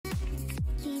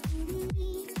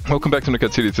Welcome back to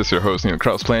KnilX. This is your host,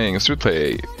 KnilX, playing Street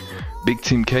Play. Big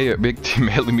team KO, big team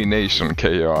elimination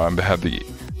KO.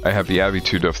 I have the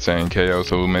attitude of saying KO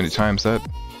so many times that,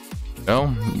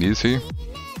 well, easy.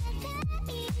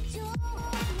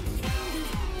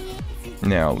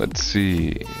 Now let's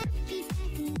see.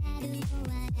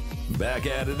 Back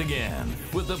at it again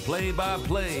with the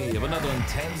play-by-play of another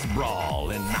intense brawl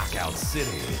in Knockout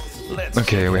City.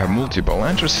 Okay, we have multi-ball.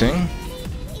 Interesting.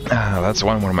 That's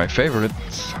one of my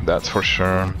favorites, that's for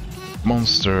sure.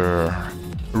 Monster,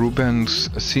 Ruben's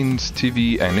Scenes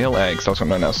TV, and KnilX, also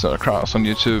known as Cross on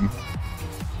YouTube.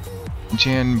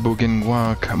 Jan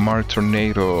Bugengwak, Mar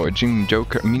Tornado, Jim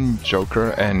Joker, Min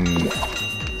Joker, and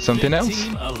something else.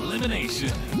 Team elimination.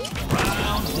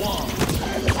 Round one.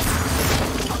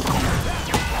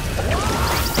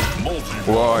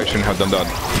 Whoa, I shouldn't have done that.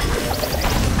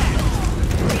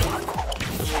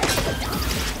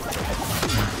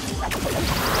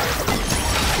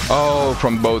 Oh,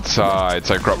 from both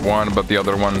sides. I grabbed one, but the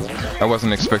other one I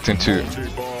wasn't expecting to.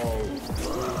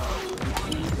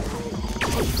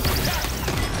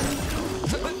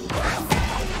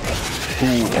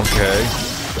 Ooh, okay.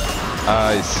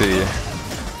 I see.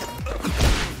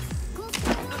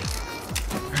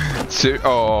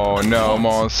 Oh no,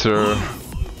 monster.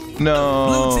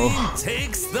 No.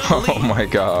 Oh my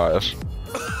gosh.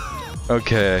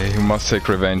 Okay, he must take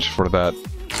revenge for that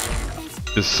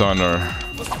dishonor.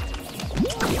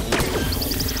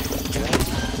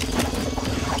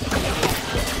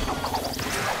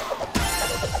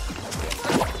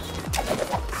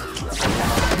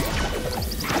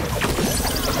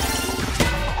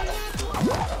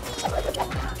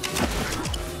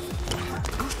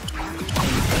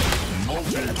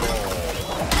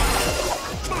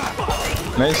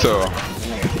 Nice.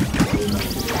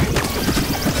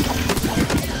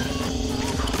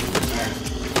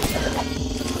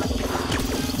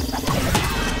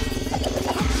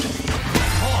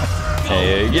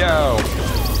 There you go.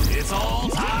 It's all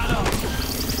tied up.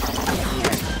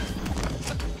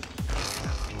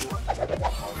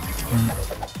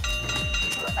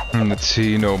 Let's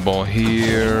see, no ball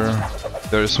here.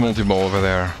 There's multi-ball over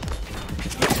there.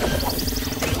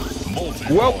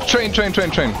 Whoa, train.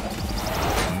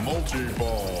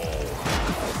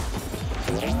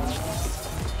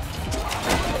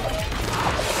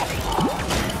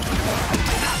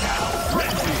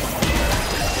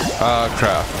 Ah,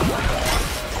 crap.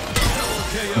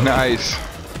 Nice.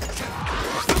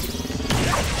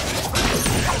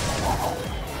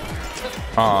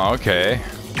 Oh, okay.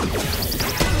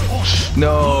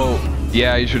 No.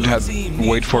 Yeah, you should have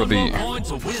wait for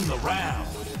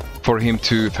him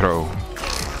to throw.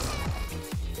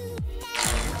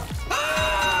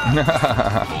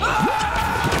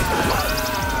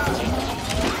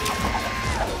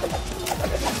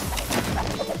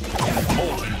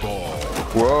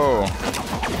 Whoa.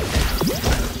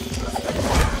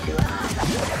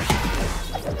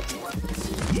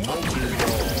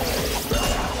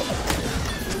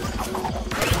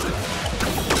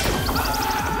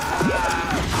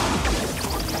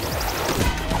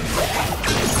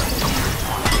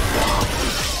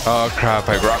 Oh crap,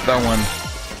 I grabbed that one.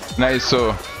 Nice,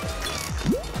 so...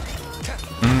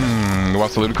 it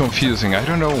was a little confusing, I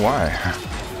don't know why.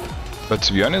 But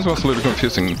to be honest, it was a little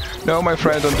confusing. No, my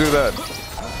friend, don't do that.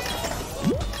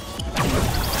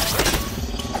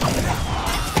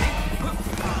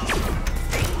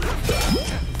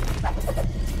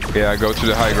 Yeah, go to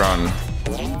the high ground.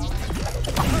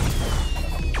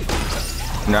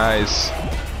 Nice.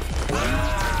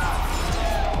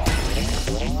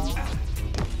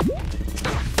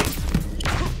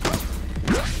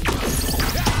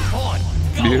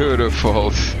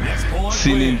 Beautiful.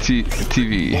 Seen in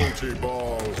TV.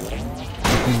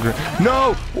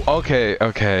 No! Okay.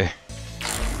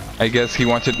 I guess he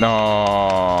wanted...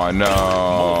 No.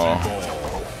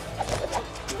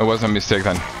 It was a mistake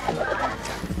then.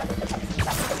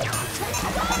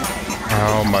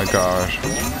 Oh my gosh.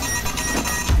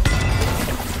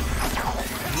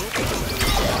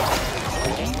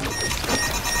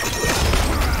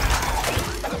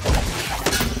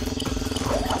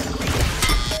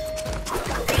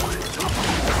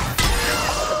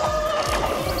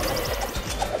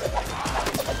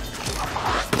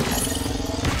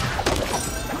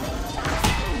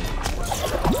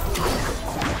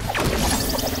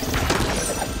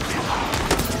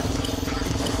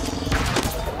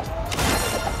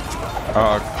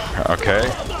 Okay.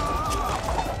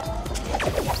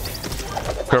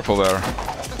 Careful there.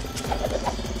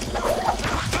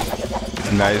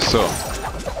 Nice. So.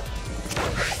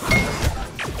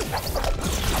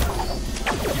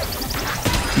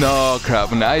 No,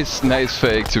 crap. Nice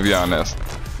fake, to be honest.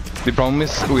 The problem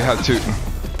is we had to...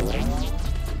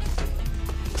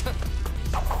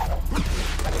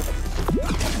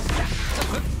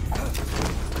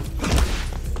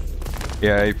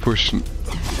 Yeah, he pushed...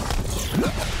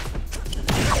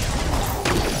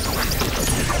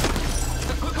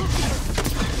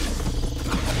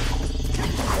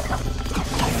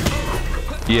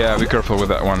 Yeah, be careful with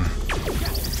that one.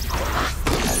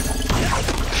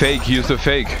 Fake, use the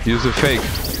fake, use the fake.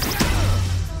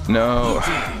 No.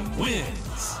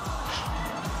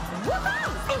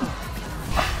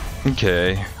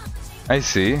 Okay, I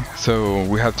see. So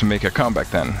we have to make a comeback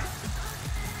then.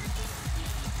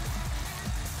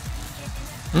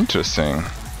 Interesting.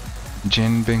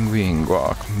 Jin Bing Wing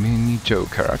Walk Mini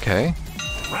Joker, okay.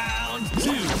 Round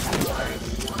 2.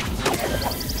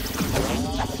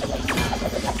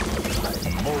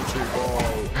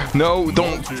 No,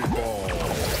 don't.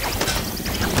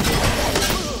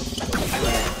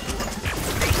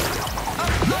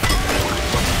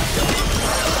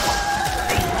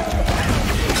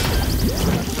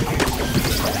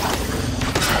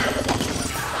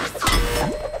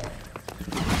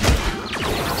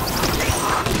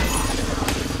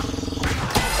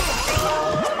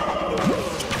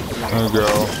 There we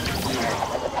go.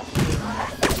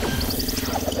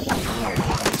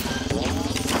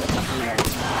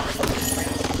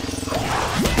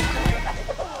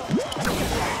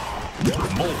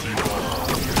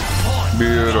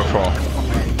 Beautiful.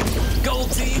 Gold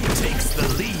team takes the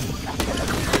lead.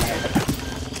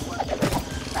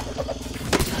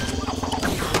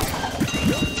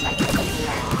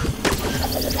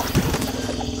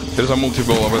 There's a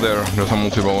multi-ball over there. There's a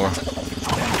multi-ball.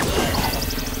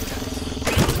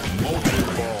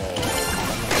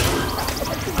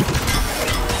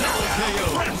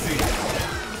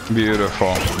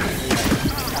 Beautiful.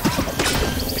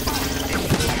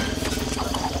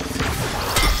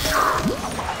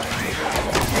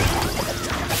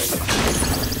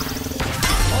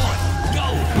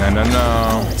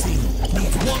 No.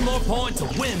 Needs one more point to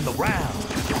win the round.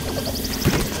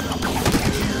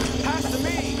 Pass to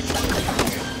me.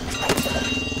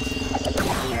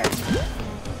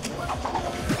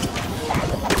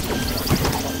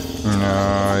 No,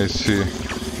 I see.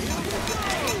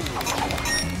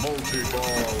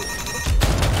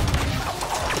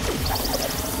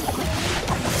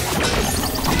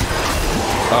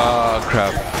 Ah,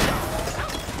 crap.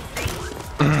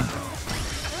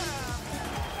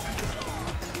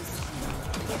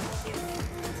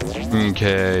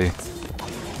 Okay.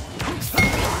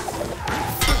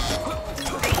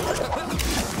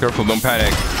 Careful, don't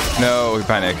panic. No, he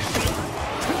panicked.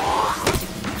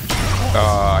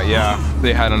 Yeah,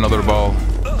 they had another ball.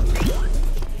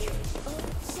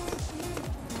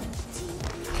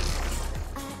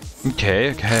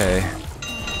 Okay.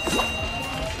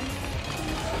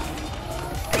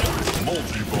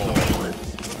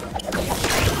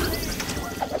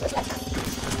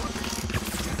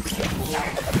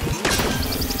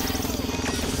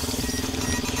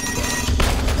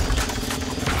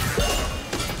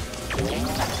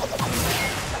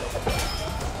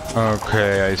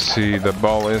 Okay, I see the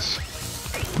ball is...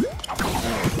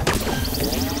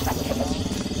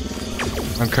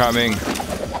 I'm coming.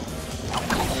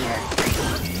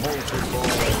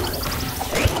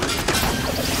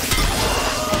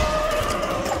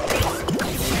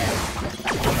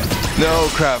 No,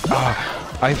 crap.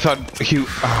 I thought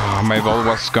my ball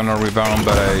was gonna rebound,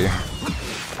 but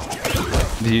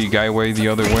the guy went the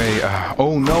other way.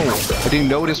 Oh no, I didn't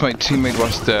notice my teammate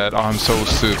was dead. Oh, I'm so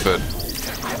stupid.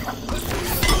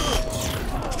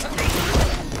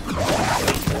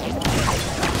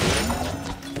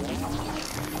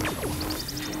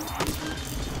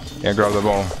 Yeah, grab the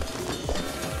ball.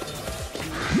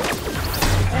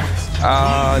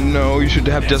 No, you should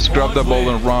have just grabbed the ball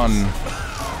and run.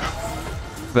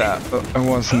 That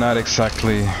was not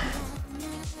exactly...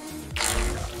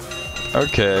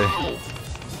 Okay.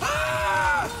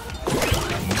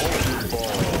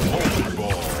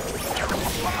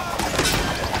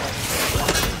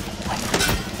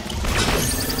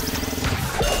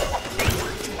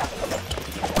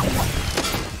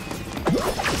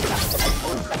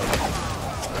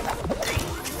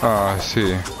 I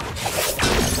see.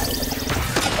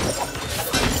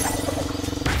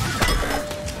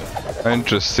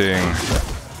 Interesting.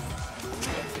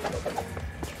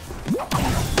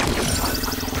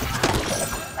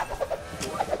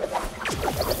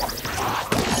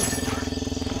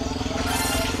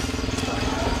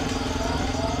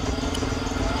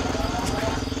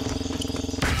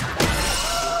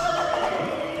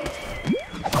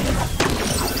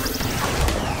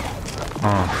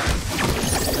 Oh.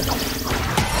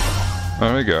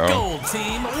 There we go. Gold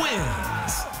team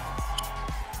wins.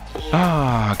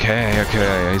 Ah, okay,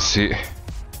 I see.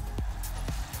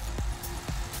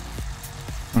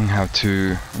 I have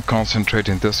to concentrate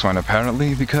in this one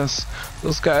apparently because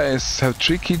those guys have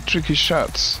tricky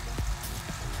shots.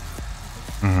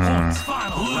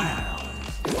 Final round.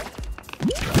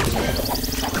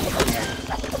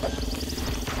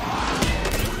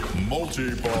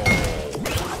 Multi-ball.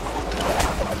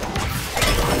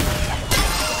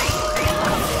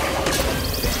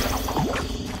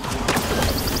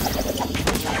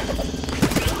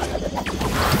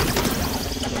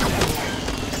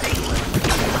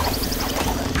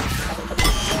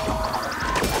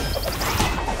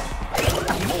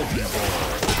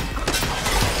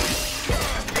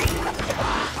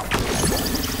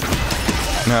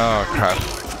 Oh crap.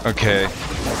 Okay.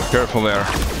 Careful there.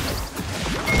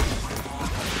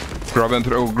 Grab and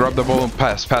throw, grab the ball and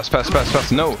pass.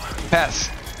 No! Pass!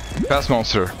 Pass,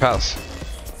 monster. Pass.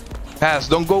 Pass,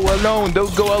 don't go alone!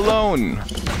 Don't go alone!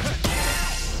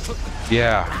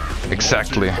 Yeah,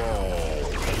 exactly.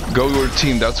 Go your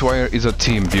team, that's why it's a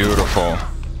team. Beautiful.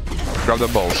 Grab the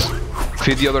balls.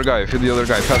 Feed the other guy,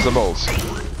 pass the balls.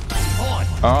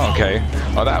 Oh, okay.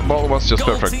 Oh, that ball was just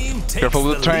perfect. Careful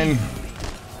with the train.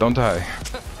 Don't die.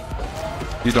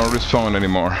 You don't respawn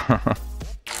anymore.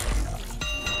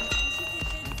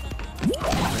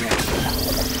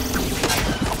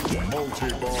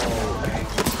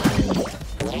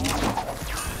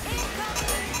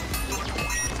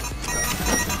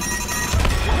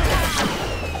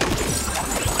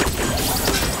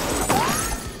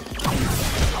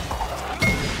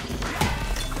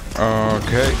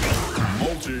 Okay.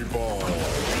 Multi-ball.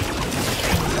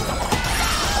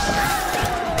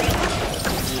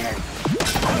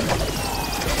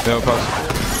 No, pass.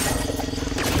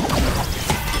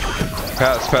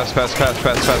 Pass. Pass.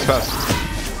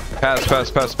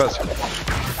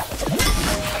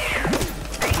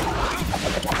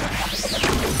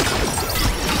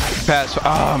 Pass.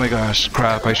 Oh my gosh,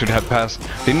 crap, I should have passed.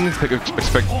 Didn't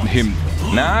expect him.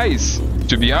 Nice!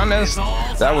 To be honest,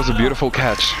 that was a beautiful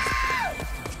catch.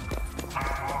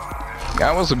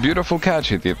 That was a beautiful catch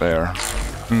he did there.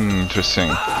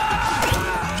 Interesting.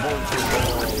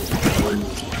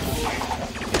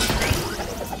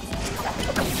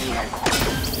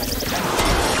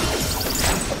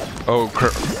 Oh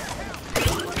crap.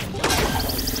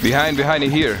 Behind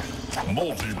here.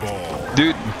 Multi-ball.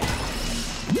 Dude.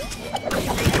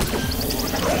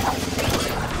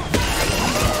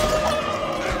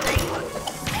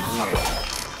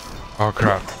 Oh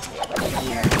crap.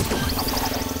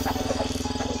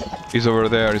 He's over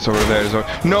there,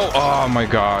 No! Oh my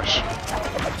gosh.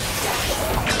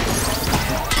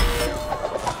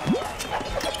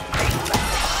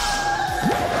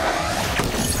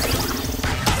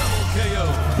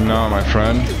 No, my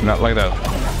friend, not like that.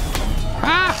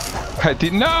 Ah! I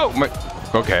didn't know!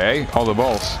 Okay, all the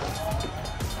balls.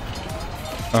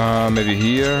 Maybe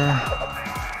here.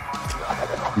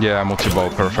 Yeah, multi-ball,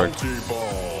 perfect.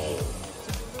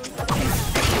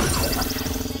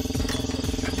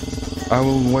 I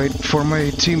will wait for my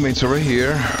teammates over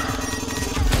here.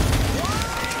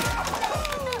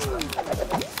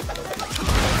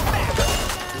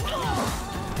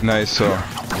 Nice,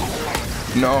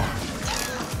 no.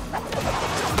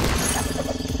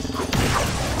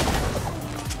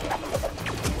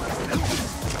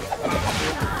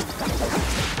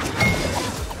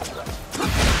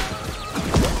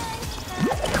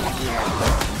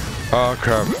 Oh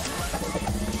crap.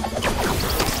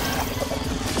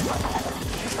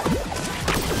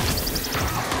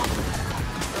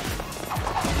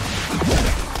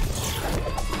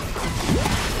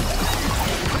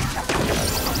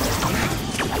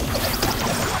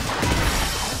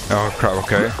 Oh crap,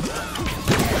 okay.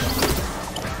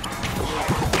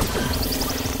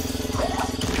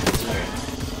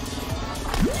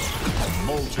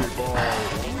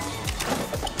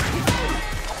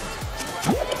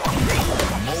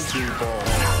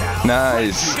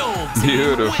 Nice.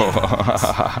 Beautiful.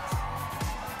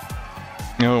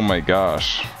 Oh my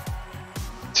gosh.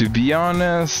 To be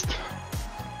honest,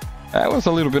 that was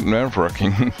a little bit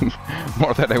nerve-wracking.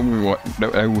 More than I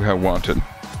would have wanted.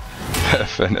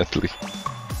 Definitely.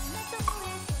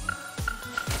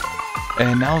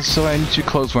 And also I need to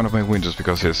close one of my windows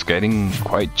because it's getting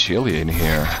quite chilly in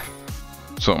here.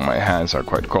 So my hands are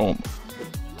quite cold.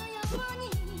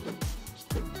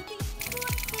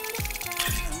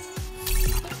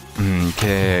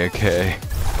 Okay.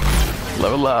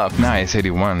 Level up, nice,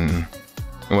 81.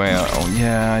 Well,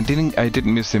 yeah, I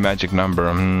didn't miss the magic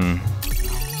number.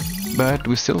 but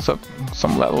we still have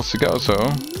some levels to go, so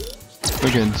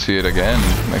we can see it again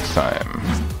next time.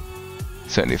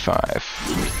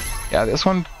 75. Yeah, this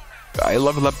one I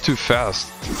leveled up too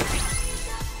fast.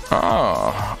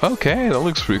 Oh, okay, that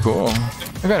looks pretty cool.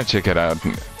 I gotta check it out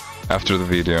after the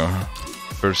video.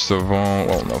 First of all,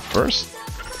 well, no, first?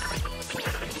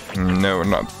 No,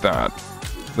 not that.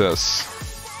 This.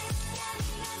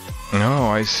 No,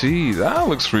 I see. That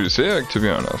looks pretty sick, to be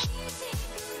honest.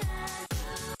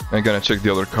 I'm gonna check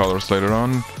the other colors later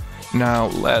on. Now,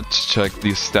 let's check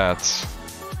these stats.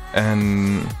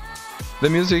 And the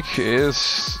music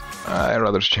is... I'd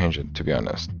rather change it, to be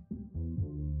honest.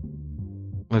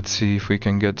 Let's see if we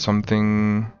can get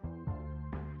something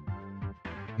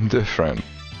different.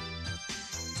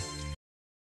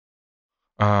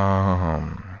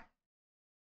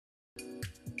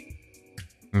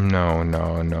 No,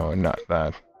 not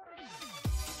that.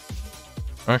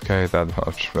 Okay, that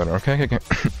much better. Okay.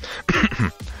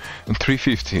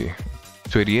 350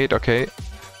 to 88. Okay.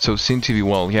 So SynTV,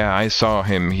 well, yeah, I saw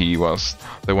him. He was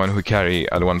the one who carried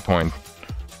at one point.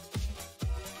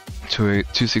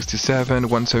 267,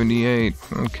 178.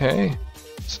 Okay.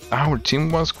 Our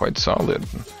team was quite solid.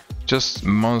 Just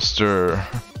Monster.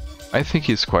 I think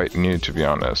he's quite new, to be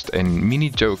honest. And Mini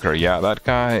Joker, yeah, that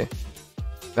guy,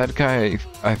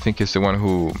 I think is the one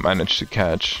who managed to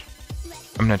catch.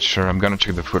 I'm not sure. I'm gonna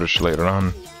check the footage later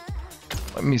on.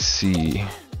 Let me see.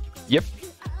 Yep.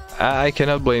 I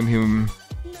cannot blame him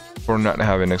for not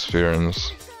having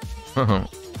experience.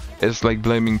 It's like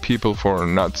blaming people for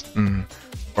not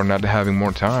having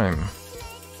more time.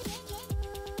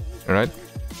 Alright?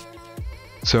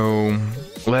 So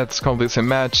let's call this a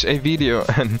match, a video,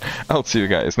 and I'll see you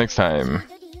guys next time.